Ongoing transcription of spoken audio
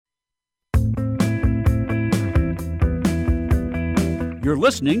You're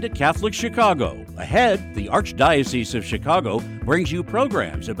listening to Catholic Chicago. Ahead, the Archdiocese of Chicago brings you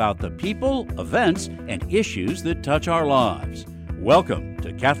programs about the people, events, and issues that touch our lives. Welcome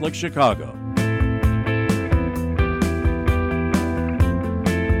to Catholic Chicago.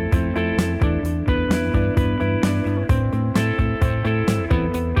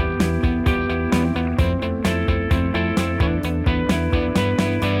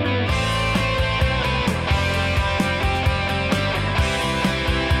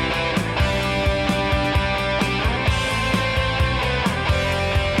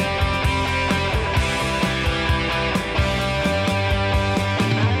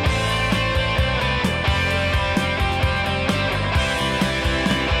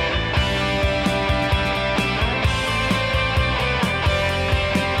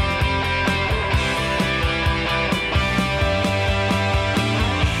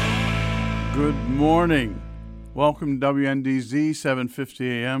 Morning. Welcome to WNDZ 750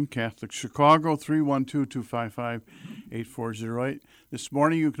 AM, Catholic Chicago, 312-255-8408. This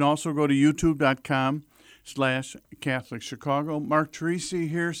morning you can also go to youtube.com/Catholic Chicago. Mark Teresi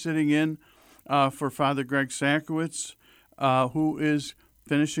here sitting in for Father Greg Sakowicz, who is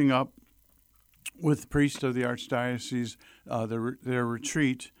finishing up with the priest of the Archdiocese, their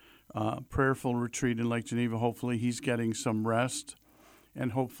retreat, prayerful retreat in Lake Geneva. Hopefully he's getting some rest.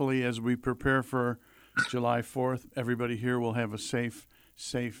 And hopefully, as we prepare for July 4th, everybody here will have a safe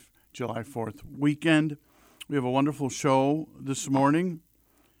July 4th weekend. We have a wonderful show this morning.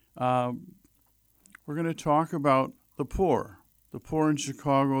 We're going to talk about the poor in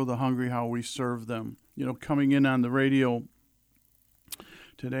Chicago, the hungry, how we serve them. You know, coming in on the radio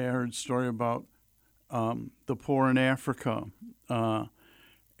today, I heard a story about the poor in Africa.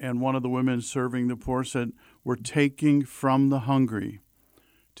 And one of the women serving the poor said, "We're taking from the hungry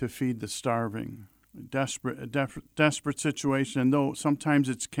to feed the starving." A desperate situation. And though sometimes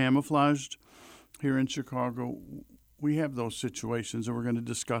it's camouflaged here in Chicago, we have those situations, and we're going to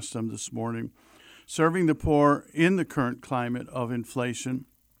discuss them this morning. Serving the poor in the current climate of inflation,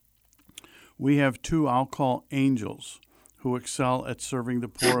 we have two, I'll call angels, who excel at serving the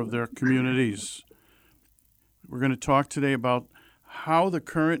poor of their communities. We're going to talk today about how the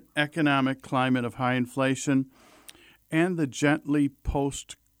current economic climate of high inflation and the gently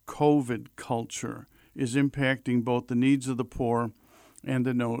post-COVID culture is impacting both the needs of the poor and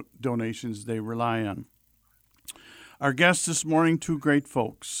the donations they rely on. Our guests this morning, two great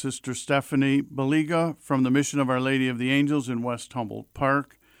folks, Sister Stephanie Baliga from the Mission of Our Lady of the Angels in West Humboldt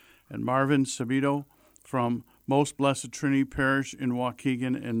Park, and Marvin Sabito from Most Blessed Trinity Parish in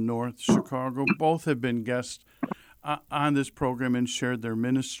Waukegan in North Chicago. Both have been guests on this program and shared their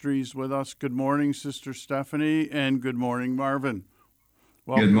ministries with us. Good morning, Sister Stephanie, and good morning, Marvin.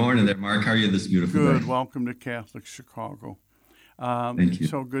 Welcome. Good morning there, Mark. How are you this beautiful day? Good. Welcome to Catholic Chicago. Thank you.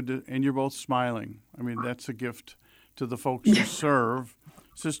 So good to, and you're both smiling. I mean, that's a gift to the folks you serve.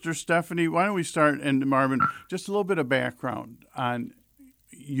 Sister Stephanie, why don't we start, and Marvin, just a little bit of background on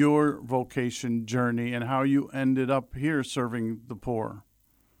your vocation journey and how you ended up here serving the poor.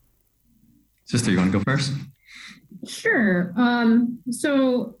 Sister, you want to go first? Sure.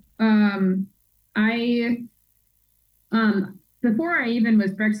 Before I even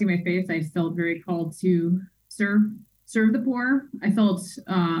was practicing my faith, I felt very called to serve the poor. I felt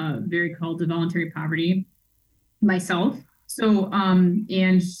very called to voluntary poverty myself. So, and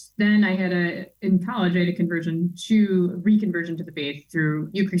then in college, I had a reconversion to the faith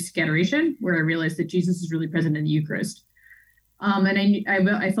through Eucharistic adoration, where I realized that Jesus is really present in the Eucharist. And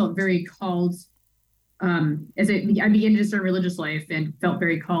I felt very called as I began to discern religious life, and felt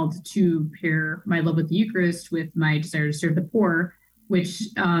very called to pair my love with the Eucharist with my desire to serve the poor, which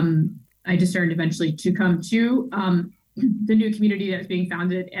I discerned eventually to come to the new community that was being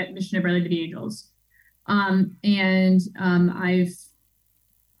founded at Mission of Our Lady of the Angels. Our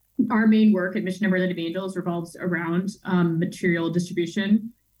main work at Mission of Our Lady of the Angels revolves around material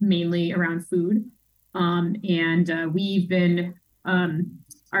distribution, mainly around food. We've been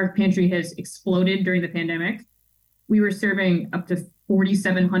our pantry has exploded during the pandemic. We were serving up to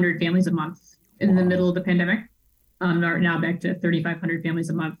 4,700 families a month in the middle of the pandemic. Now back to 3,500 families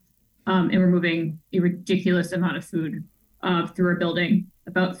a month. And we're moving a ridiculous amount of food through our building,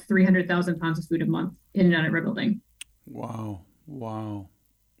 about 300,000 pounds of food a month in and out of our building. Wow.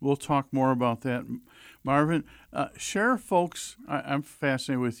 We'll talk more about that. Marvin, share folks, I'm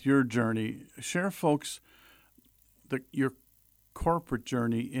fascinated with your journey. Share folks your corporate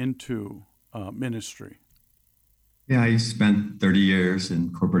journey into ministry. Yeah, I spent 30 years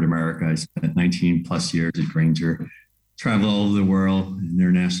in corporate America. I spent 19 plus years at Grainger, traveled all over the world,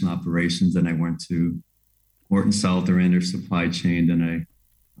 international operations, and I went to Morton South are in their supply chain. And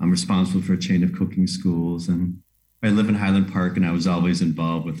I'm responsible for a chain of cooking schools. And I live in Highland Park, and I was always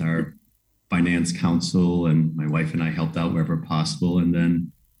involved with our finance council, and my wife and I helped out wherever possible. And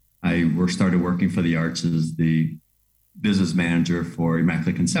then I started working for the Arts as the business manager for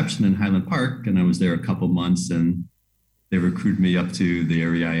Immaculate Conception in Highland Park. And I was there a couple months, and they recruited me up to the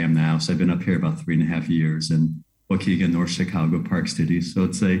area I am now. So I've been up here about 3.5 years in Waukegan, North Chicago, Park City. So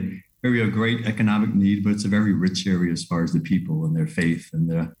it's a area of great economic need, but it's a very rich area as far as the people and their faith and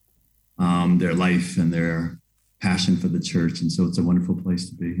their life and their passion for the church. And so it's a wonderful place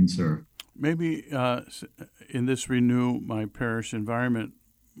to be and serve. Maybe in this Renew My Parish environment,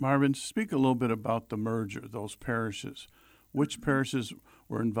 Marvin, speak a little bit about the merger, those parishes. Which parishes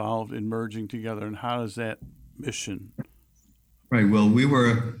were involved in merging together, and how does that mission? Right. Well, we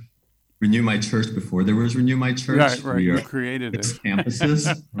were Renew My Church before there was Renew My Church. Right. You created it.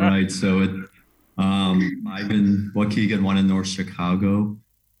 Campuses. Right. So I'm in Waukegan, one in North Chicago.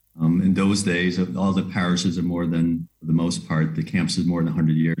 In those days, all the parishes are more than, for the most part, the campus is more than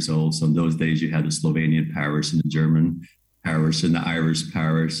 100 years old. So in those days, you had the Slovenian parish and the German parish and the Irish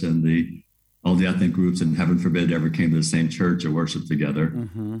parish and all the ethnic groups, and heaven forbid ever came to the same church or worship together.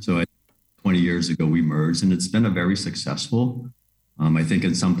 Mm-hmm. So 20 years ago, we merged, and it's been a very successful. I think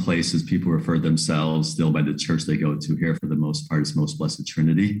in some places, people refer themselves still by the church they go to. Here, for the most part, it's Most Blessed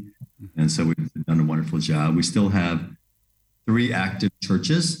Trinity. And so we've done a wonderful job. We still have 3 active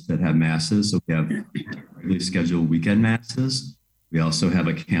churches that have masses. So we have regularly scheduled weekend masses. We also have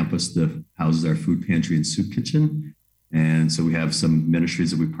a campus that houses our food pantry and soup kitchen. And so we have some ministries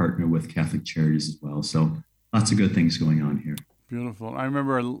that we partner with, Catholic Charities as well. So lots of good things going on here. Beautiful. I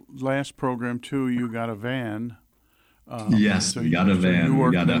remember our last program, too, you got a van. Yes, we got a van. We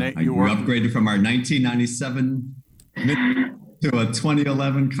upgraded from our 1997 to a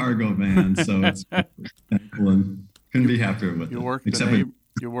 2011 cargo van. So it's thankful and couldn't be happier with it. Except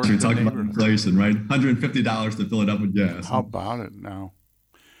we're talking about inflation, right? $150 to fill it up with gas. How about it now?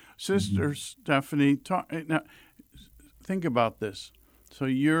 Sister Stephanie, think about this. So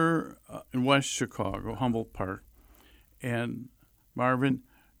you're in West Chicago, Humboldt Park, and Marvin,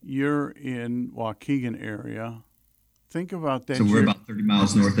 you're in Waukegan area. Think about that. So we're about 30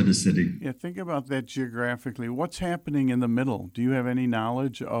 miles north of the city. Yeah, think about that geographically. What's happening in the middle? Do you have any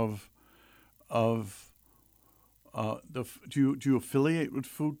knowledge of do you affiliate with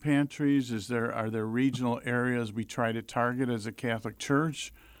food pantries? Are there regional areas we try to target as a Catholic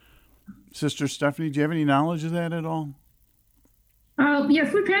church? Sister Stephanie, do you have any knowledge of that at all? Yeah,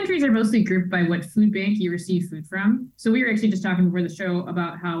 food pantries are mostly grouped by what food bank you receive food from. So we were actually just talking before the show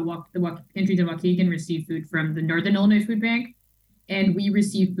about how the pantries in Waukegan receive food from the Northern Illinois Food Bank, and we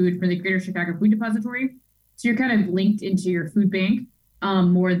receive food from the Greater Chicago Food Depository. So you're kind of linked into your food bank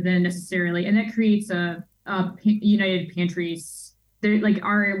more than necessarily, and that creates a United Pantries. We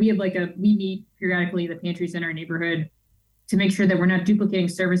meet periodically, the pantries in our neighborhood, to make sure that we're not duplicating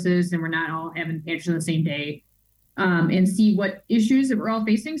services and we're not all having pantries on the same day. And see what issues that we're all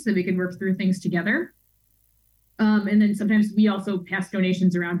facing so that we can work through things together. And then sometimes we also pass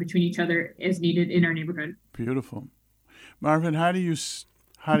donations around between each other as needed in our neighborhood. Beautiful. Marvin, how do you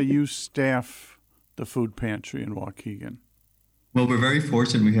staff the food pantry in Waukegan? Well, we're very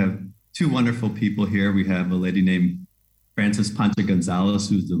fortunate. We have 2 wonderful people here. We have a lady named Frances Pancha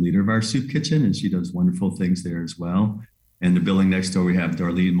Gonzalez, who's the leader of our soup kitchen, and she does wonderful things there as well. And the building next door, we have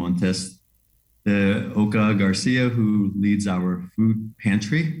Darlene Montes the Oka Garcia, who leads our food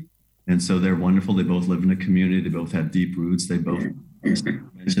pantry. And so they're wonderful. They both live in a community. They both have deep roots. They both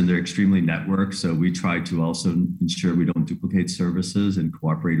mentioned they're extremely networked. So we try to also ensure we don't duplicate services and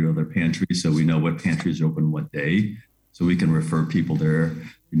cooperate with other pantries. So we know what pantries are open what day. So we can refer people there.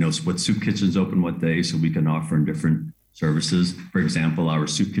 We know what soup kitchens open what day, so we can offer in different services. For example, our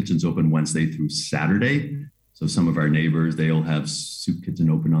soup kitchen's open Wednesday through Saturday. So some of our neighbors, they'll have soup kitchen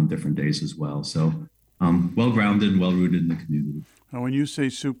open on different days as well. So well-grounded, well-rooted in the community. Now, when you say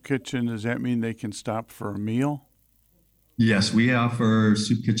soup kitchen, does that mean they can stop for a meal? Yes, we offer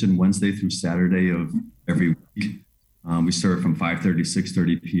soup kitchen Wednesday through Saturday of every week. We serve from 5:30 to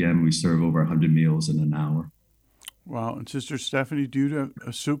 6:30 p.m. We serve over 100 meals in an hour. Wow. And Sister Stephanie, do you have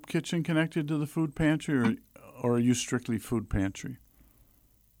a soup kitchen connected to the food pantry, or are you strictly food pantry?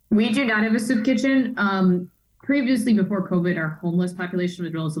 We do not have a soup kitchen. Previously, before COVID, our homeless population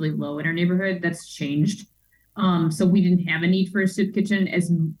was relatively low in our neighborhood. That's changed. So we didn't have a need for a soup kitchen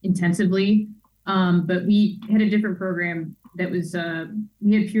as intensively. But we had a different program that was,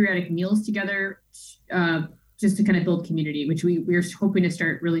 we had periodic meals together just to kind of build community, which we're hoping to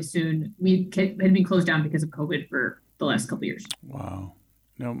start really soon. We had been closed down because of COVID for the last couple of years. Wow.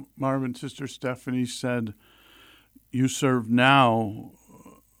 Now, Marvin, Sister Stephanie said you serve now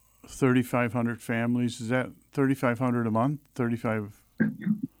 3,500 families. Is that 3,500 a month? 35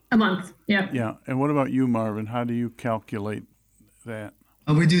 a month. Yeah. Yeah. And what about you, Marvin? How do you calculate that?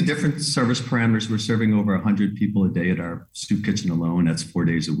 We do different service parameters. We're serving over 100 people a day at our soup kitchen alone. That's 4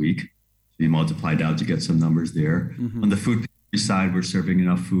 days a week. So you multiply it out to get some numbers there. On the food pantry side, we're serving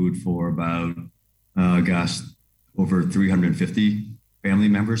enough food for about, over 350 family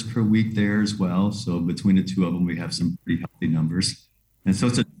members per week there as well. So between the two of them, we have some pretty healthy numbers. And so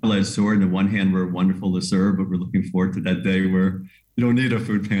it's a double-edged sword. On the one hand, we're wonderful to serve, but we're looking forward to that day where you don't need a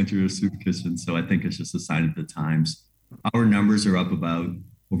food pantry or a soup kitchen. So I think it's just a sign of the times. Our numbers are up about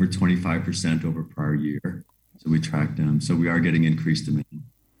over 25% over prior year. So we track them. So we are getting increased demand.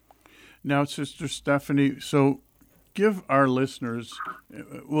 Now, Sister Stephanie, so give our listeners,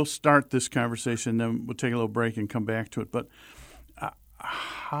 we'll start this conversation, then we'll take a little break and come back to it. But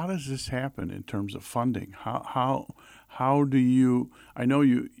how does this happen in terms of funding? How do you, I know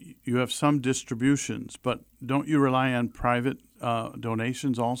you have some distributions, but don't you rely on private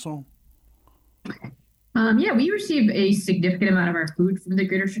donations also? Yeah, we receive a significant amount of our food from the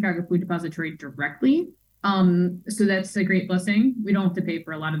Greater Chicago Food Depository directly. So that's a great blessing. We don't have to pay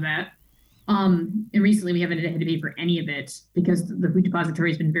for a lot of that. And recently we haven't had to pay for any of it because the food depository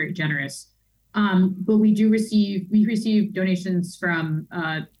has been very generous. But we receive donations from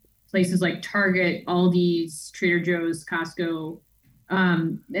places like Target, Aldi's, Trader Joe's, Costco,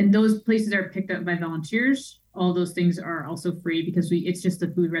 and those places are picked up by volunteers. All those things are also free because it's just a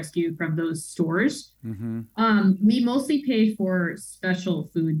food rescue from those stores. We mostly pay for special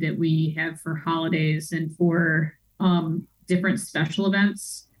food that we have for holidays and for different special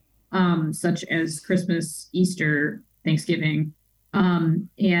events, such as Christmas, Easter, Thanksgiving.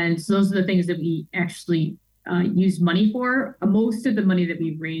 And so those are the things that we actually use money for. Most of the money that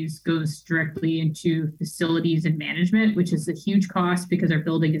we raise goes directly into facilities and management, which is a huge cost because our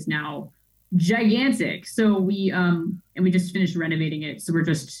building is now gigantic. So we just finished renovating it. So we're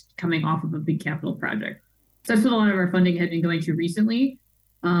just coming off of a big capital project. So that's what a lot of our funding had been going to recently.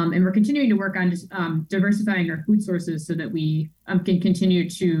 And we're continuing to work on just diversifying our food sources so that we can continue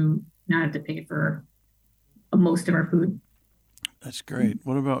to not have to pay for most of our food. That's great.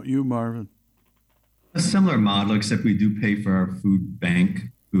 What about you, Marvin? A similar model, except we do pay for our food bank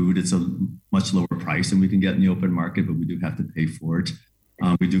food. It's a much lower price than we can get in the open market, but we do have to pay for it.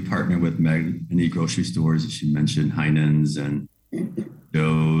 We do partner with many grocery stores, as you mentioned, Heinen's and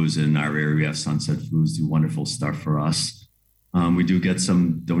Joe's. In our area, we have Sunset Foods do wonderful stuff for us. We do get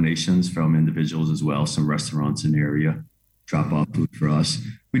some donations from individuals as well. Some restaurants in the area drop off food for us.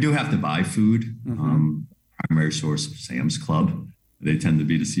 We do have to buy food. Primary source of Sam's Club. They tend to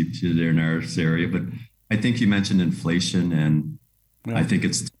be the CPG there in our area. But I think you mentioned inflation, and I think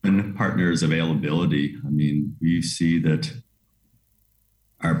it's partners availability. I mean, we see that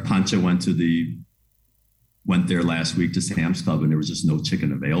our Pancha went there last week to Sam's Club, and there was just no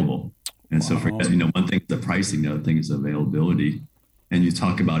chicken available. And so one thing is the pricing, the other thing is availability. And you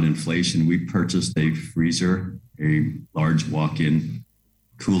talk about inflation. We purchased a freezer, a large walk-in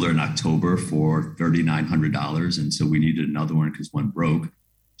cooler in October for $3,900. And so we needed another one because one broke.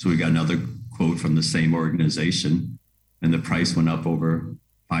 So we got another quote from the same organization, and the price went up over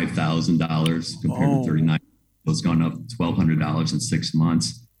 $5,000 compared to $3,900. It's gone up $1,200 in 6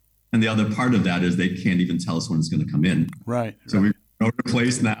 months. And the other part of that is they can't even tell us when it's going to come in. Right. So we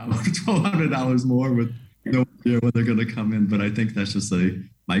replace now $1,200 more with no idea when they're going to come in. But I think that's just a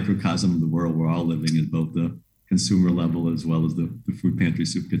microcosm of the world we're all living in, both the consumer level as well as the food pantry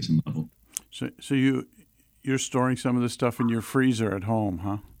soup kitchen level. So you're storing some of this stuff in your freezer at home,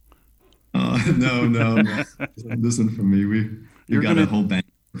 huh? No. Listen from me. We got a whole bank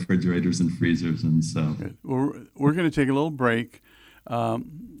of refrigerators and freezers, and so. Well, we're going to take a little break.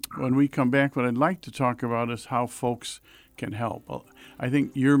 When we come back, what I'd like to talk about is how folks can help. I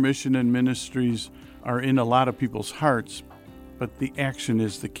think your mission and ministries are in a lot of people's hearts, but the action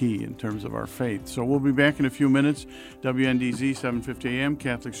is the key in terms of our faith. So we'll be back in a few minutes. WNDZ 750 AM,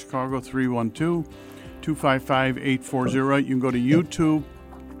 Catholic Chicago 312-255-840. You can go to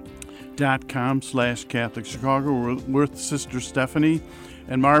youtube.com/Catholic Chicago. We're with Sister Stephanie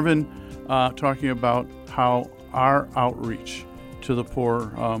and Marvin talking about how our outreach to the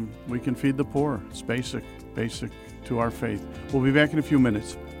poor, we can feed the poor. It's basic to our faith. We'll be back in a few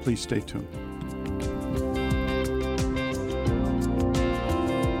minutes. Please stay tuned.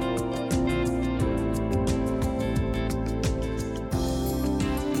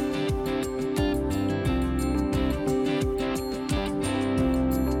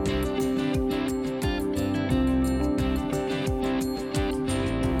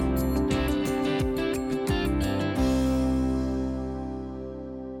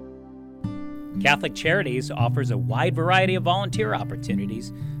 Catholic Charities offers a wide variety of volunteer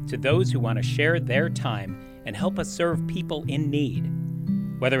opportunities to those who want to share their time and help us serve people in need.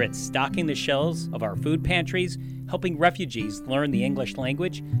 Whether it's stocking the shelves of our food pantries, helping refugees learn the English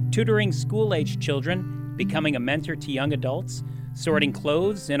language, tutoring school-aged children, becoming a mentor to young adults, sorting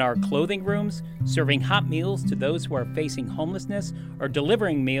clothes in our clothing rooms, serving hot meals to those who are facing homelessness, or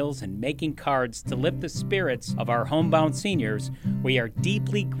delivering meals and making cards to lift the spirits of our homebound seniors, we are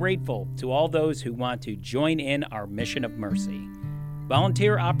deeply grateful to all those who want to join in our mission of mercy.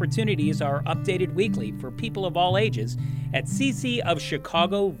 Volunteer opportunities are updated weekly for people of all ages at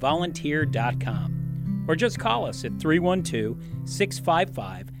ccofchicagovolunteer.com, or just call us at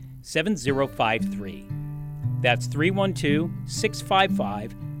 312-655-7053. That's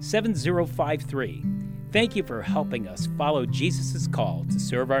 312-655-7053. Thank you for helping us follow Jesus' call to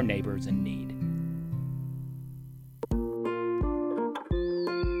serve our neighbors in need.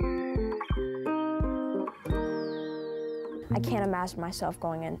 I can't imagine myself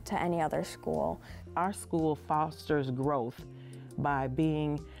going into any other school. Our school fosters growth by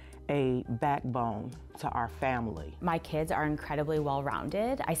being a backbone to our family. My kids are incredibly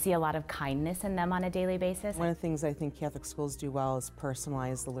well-rounded. I see a lot of kindness in them on a daily basis. One of the things I think Catholic schools do well is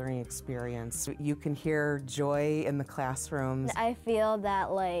personalize the learning experience. You can hear joy in the classrooms. I feel that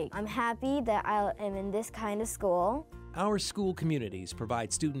I'm happy that I am in this kind of school. Our school communities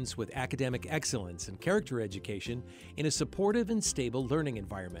provide students with academic excellence and character education in a supportive and stable learning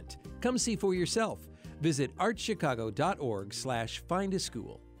environment. Come see for yourself. Visit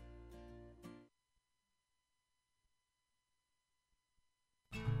archchicago.org/findaschool.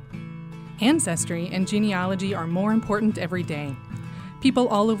 Ancestry and genealogy are more important every day. People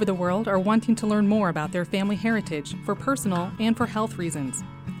all over the world are wanting to learn more about their family heritage for personal and for health reasons.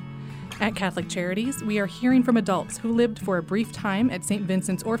 At Catholic Charities, we are hearing from adults who lived for a brief time at St.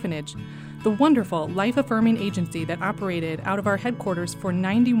 Vincent's Orphanage, the wonderful life-affirming agency that operated out of our headquarters for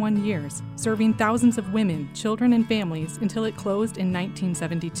 91 years, serving thousands of women, children, and families until it closed in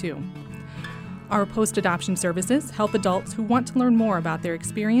 1972. Our post-adoption services help adults who want to learn more about their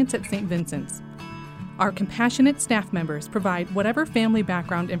experience at St. Vincent's. Our compassionate staff members provide whatever family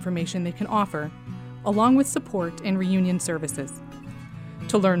background information they can offer, along with support and reunion services.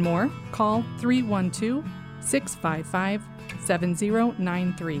 To learn more, call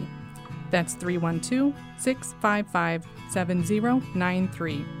 312-655-7093. That's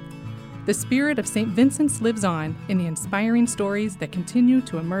 312-655-7093. The spirit of St. Vincent's lives on in the inspiring stories that continue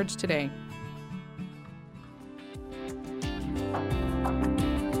to emerge today.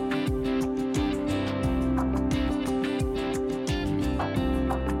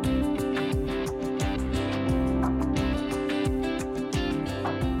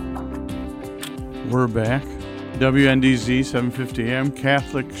 We're back. WNDZ 750 AM,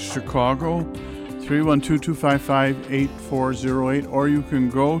 Catholic Chicago, 312-255-8408, or you can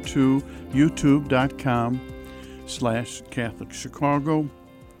go to youtube.com/Catholic Chicago.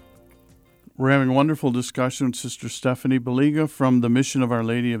 We're having a wonderful discussion with Sister Stephanie Baliga from the Mission of Our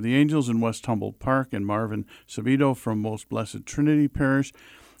Lady of the Angels in West Humboldt Park, and Marvin Sabito from Most Blessed Trinity Parish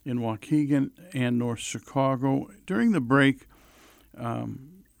in Waukegan and North Chicago. During the break,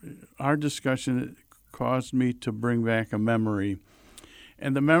 our discussion caused me to bring back a memory.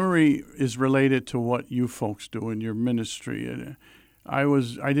 And the memory is related to what you folks do in your ministry. I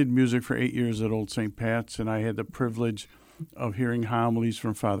did music for 8 years at Old St. Pat's, and I had the privilege of hearing homilies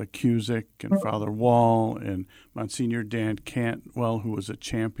from Father Cusick and Father Wall and Monsignor Dan Cantwell, who was a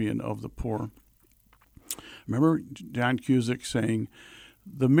champion of the poor. Remember John Cusick saying,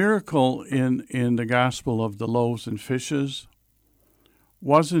 the miracle in the gospel of the loaves and fishes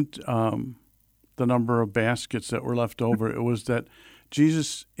wasn't the number of baskets that were left over. It was that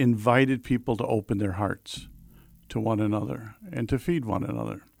Jesus invited people to open their hearts to one another and to feed one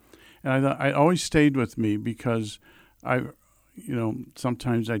another. And I always stayed with me because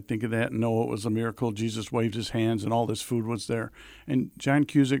sometimes I think of that and know it was a miracle. Jesus waved his hands and all this food was there. And John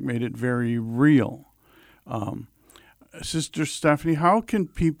Cusick made it very real. Sister Stephanie, how can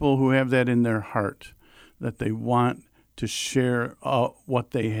people who have that in their heart, that they want to share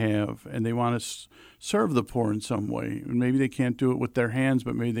what they have and they want to serve the poor in some way? And maybe they can't do it with their hands,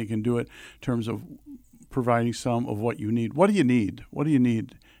 but maybe they can do it in terms of providing some of what you need. What do you need? What do you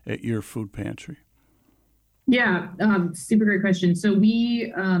need at your food pantry? Yeah, super great question. So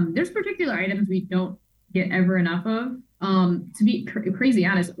we, there's particular items we don't get ever enough of. To be crazy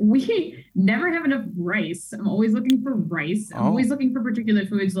honest, we never have enough rice. I'm always looking for rice. I'm always looking for particular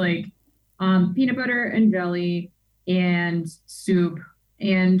foods like peanut butter and jelly and soup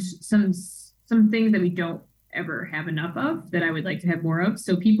and some things that we don't ever have enough of that I would like to have more of.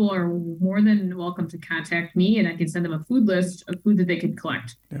 So people are more than welcome to contact me, and I can send them a food list of food that they could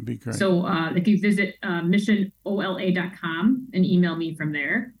collect. That'd be great. So they can visit missionola.com and email me from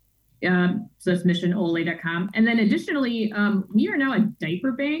there. So that's missionola.com. And then additionally, we are now a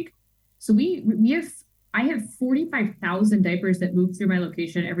diaper bank. So I have 45,000 diapers that move through my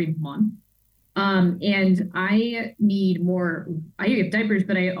location every month. And I need more. I have diapers,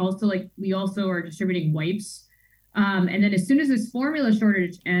 but we also are distributing wipes. And then as soon as this formula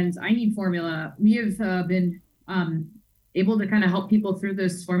shortage ends, I need formula. We have been able to kind of help people through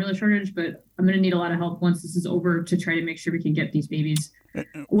this formula shortage, but I'm going to need a lot of help once this is over to try to make sure we can get these babies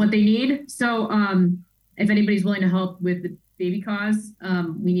what they need. So if anybody's willing to help with the baby cause,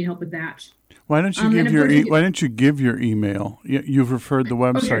 we need help with that. Why don't you give your email? You've referred the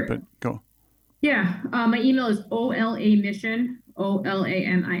website, but go. Yeah, my email is olamission,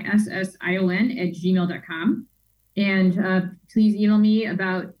 OLAMISSION@gmail.com. And please email me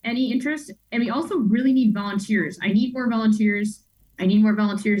about any interest. And we also really need volunteers. I need more volunteers. I need more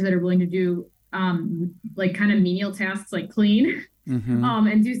volunteers that are willing to do like kind of menial tasks like clean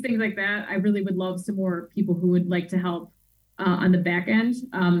and do things like that. I really would love some more people who would like to help on the back end.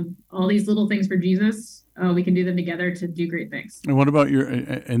 All these little things for Jesus. We can do them together to do great things. And what about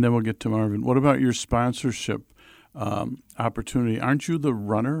and then we'll get to Marvin. What about your sponsorship opportunity? Aren't you the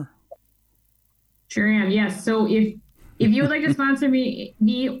runner? Sure am, yes. So if you would like to sponsor me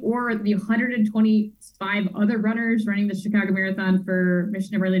or the 125 other runners running the Chicago Marathon for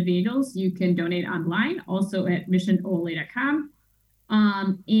Mission of Our Lady of the Angels, you can donate online, also at missionola.com.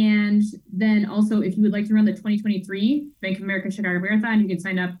 And then also, if you would like to run the 2023 Bank of America Chicago Marathon, you can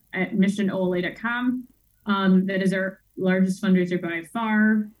sign up at missionola.com. That is our largest fundraiser by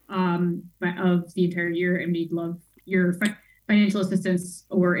far of the entire year, and we'd love your financial assistance,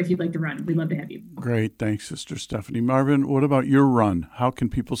 or if you'd like to run, we'd love to have you. Great. Thanks, Sister Stephanie. Marvin, what about your run? How can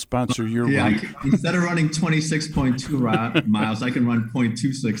people sponsor your run? Instead of running 26.2 miles, I can run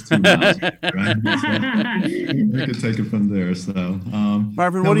 0.262 miles. Right? So we could take it from there. So,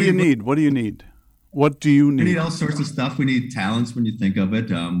 Marvin, what do you need? What do you need? What do you need? We need all sorts of stuff. We need talents when you think of it.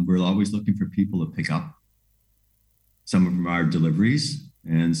 We're always looking for people to pick up some of our deliveries.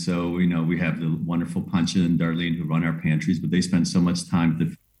 And so, we have the wonderful Pancha and Darlene who run our pantries, but they spend so much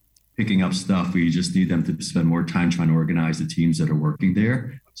time picking up stuff. We just need them to spend more time trying to organize the teams that are working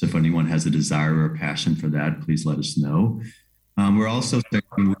there. So if anyone has a desire or a passion for that, please let us know. We're also,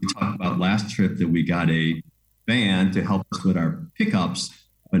 we talked about last trip that we got a van to help us with our pickups,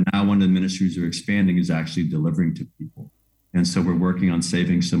 but now one of the ministries we're expanding is actually delivering to people. And so we're working on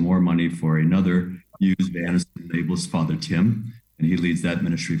saving some more money for another used van. His name is Father Tim. And he leads that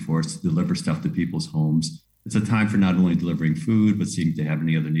ministry for us to deliver stuff to people's homes. It's a time for not only delivering food, but seeing if they have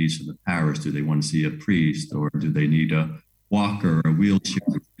any other needs from the parish. Do they want to see a priest, or do they need a walker or a wheelchair?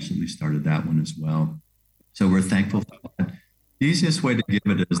 We recently started that one as well. So we're thankful for that. The easiest way to give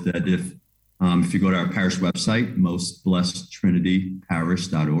it is that if you go to our parish website,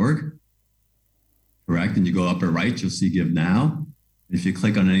 mostblessedtrinityparish.org, correct? And you go upper right, you'll see Give Now. If you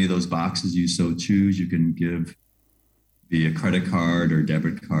click on any of those boxes you so choose, you can give via credit card or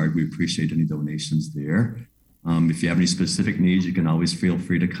debit card. We appreciate any donations there. If you have any specific needs, you can always feel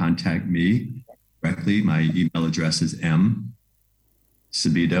free to contact me directly. My email address is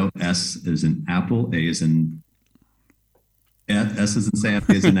mcevedo, S as in apple, A as in S as in Sam,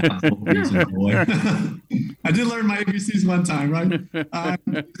 A as in apple, B as in boy. I did learn my ABCs one time, right?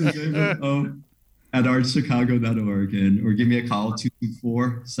 At archchicago.org, or give me a call,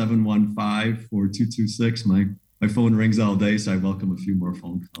 224-715-4226. My phone rings all day, so I welcome a few more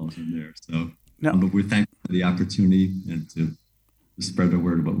phone calls in there. So, but we're thankful for the opportunity and to spread the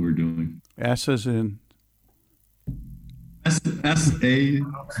word of what we're doing. S as in? S-A-B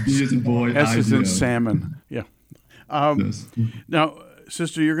as in boy. S as in salmon. Yeah. Yes. Now,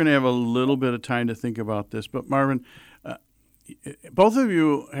 Sister, you're going to have a little bit of time to think about this, but Marvin, both of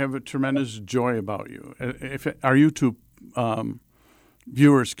you have a tremendous joy about you. Our YouTube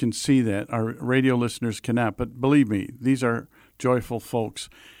viewers can see that. Our radio listeners cannot, but believe me, these are joyful folks.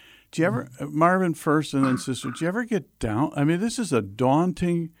 Do you ever, Marvin first and then Sister, do you ever get down? I mean, this is a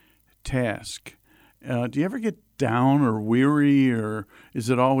daunting task. Do you ever get down or weary, or is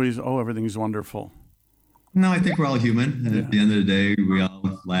it always, everything's wonderful? No, I think we're all human. And at the end of the day, we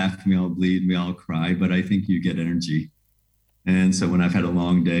all laugh, we all bleed, we all cry, but I think you get energy. And so when I've had a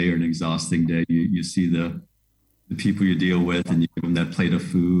long day or an exhausting day, you see the people you deal with, and you give them that plate of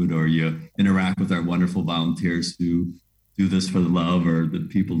food, or you interact with our wonderful volunteers who do this for the love, or the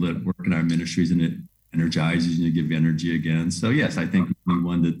people that work in our ministries, and it energizes you and you give you energy again. So yes, I think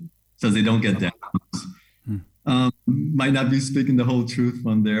anyone that says they don't get down Might not be speaking the whole truth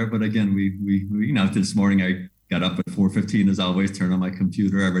from there, but again, we this morning I got up at 4:15 as always, turned on my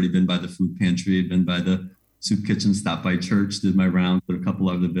computer. I've already been by the food pantry, been by the soup kitchen, stopped by church, did my rounds with a couple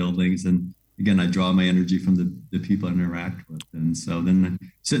other buildings. And again, I draw my energy from the people I interact with. And so then I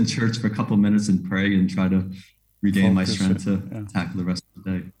sit in church for a couple of minutes and pray and try to regain my strength to tackle the rest of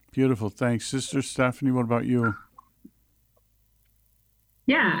the day. Beautiful. Thanks. Sister Stephanie, what about you?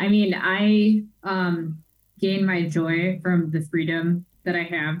 Yeah, I mean, I gain my joy from the freedom that I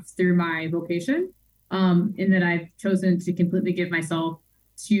have through my vocation, in that I've chosen to completely give myself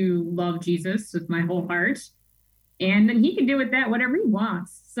to love Jesus with my whole heart. And then he can do with that whatever he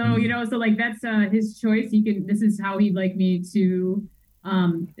wants. So, so like that's his choice. This is how he'd like me to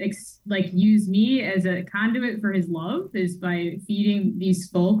use me as a conduit for his love, is by feeding these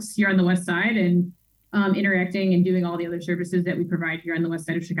folks here on the West Side and interacting and doing all the other services that we provide here on the West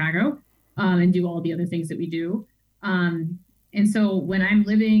Side of Chicago, and do all the other things that we do. And so when I'm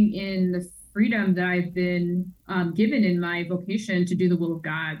living in the freedom that I've been given in my vocation to do the will of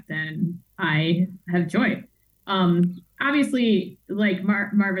God, then I have joy. Obviously, like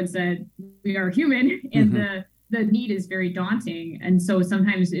Marvin said, we are human, and the need is very daunting. And so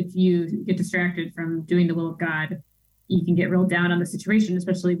sometimes if you get distracted from doing the will of God, you can get real down on the situation,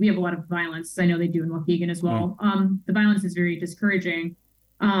 especially we have a lot of violence. I know they do in Waukegan as well. The violence is very discouraging,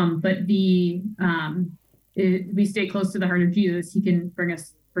 but we stay close to the heart of Jesus. He can bring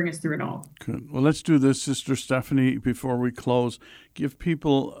us through it all. Good. Well, let's do this, Sister Stephanie, before we close. Give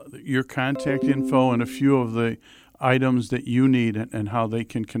people your contact info and a few of the items that you need and how they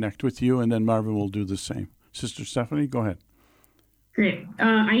can connect with you, and then Marvin will do the same. Sister Stephanie, go ahead. Great.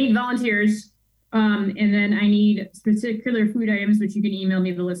 I need volunteers, and then I need particular food items, which you can email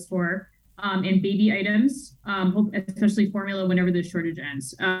me the list for, and baby items, especially formula whenever the shortage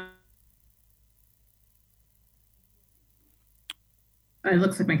ends. It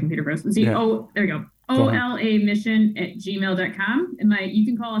looks like my computer froze. There we go. olamission@gmail.com. And you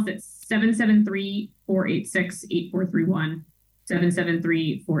can call us at 773-486-8431.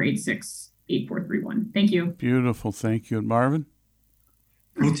 773-486-8431. Thank you. Beautiful. Thank you. And Marvin?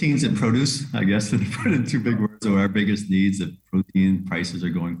 Proteins and produce, I guess, to put in two big words, are our biggest needs. If protein prices are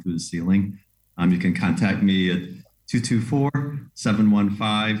going through the ceiling, you can contact me at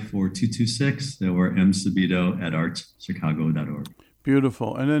 224-715-4226 or msabito@archchicago.org.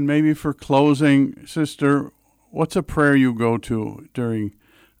 Beautiful. And then maybe for closing, Sister, what's a prayer you go to during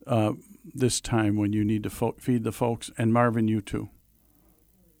this time when you need to feed the folks? And Marvin, you too.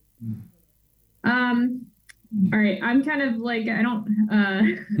 All right. I'm kind of like, I don't,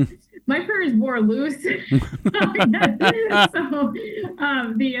 my prayer is more loose. So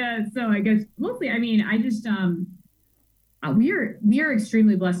I guess mostly, I mean, I just, we are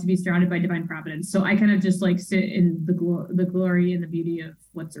extremely blessed to be surrounded by divine providence. So I kind of just like sit in the glory and the beauty of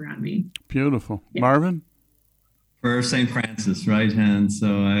what's around me. Beautiful. Yeah. Marvin? For St. Francis, right? And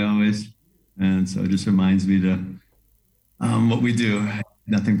so it just reminds me to what we do.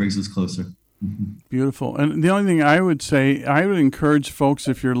 Nothing brings us closer. Beautiful. And the only thing I would say, I would encourage folks,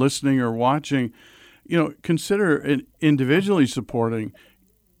 if you're listening or watching, consider individually supporting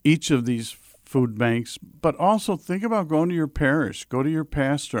each of these food banks, but also think about going to your parish, go to your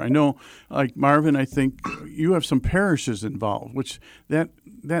pastor. I know, like Marvin, I think you have some parishes involved, which that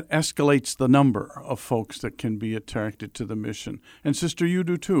escalates the number of folks that can be attracted to the mission. And Sister, you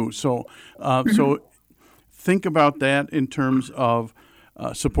do too. So, so think about that in terms of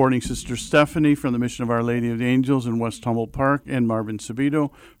supporting Sister Stephanie from the Mission of Our Lady of the Angels in West Humboldt Park, and Marvin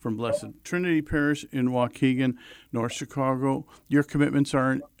Sabito from Blessed Trinity Parish in Waukegan, North Chicago. Your commitments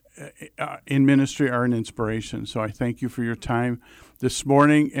are in ministry are an inspiration. So I thank you for your time this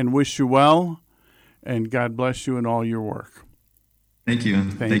morning and wish you well, and God bless you in all your work. Thank you.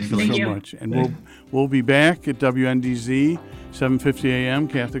 Thank you so much. And we'll be back at WNDZ, 7:50 a.m.,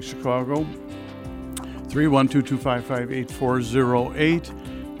 Catholic Chicago, 312-255-8408.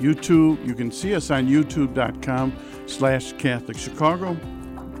 YouTube, you can see us on youtube.com/Catholic Chicago.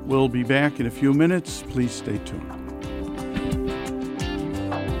 We'll be back in a few minutes. Please stay tuned.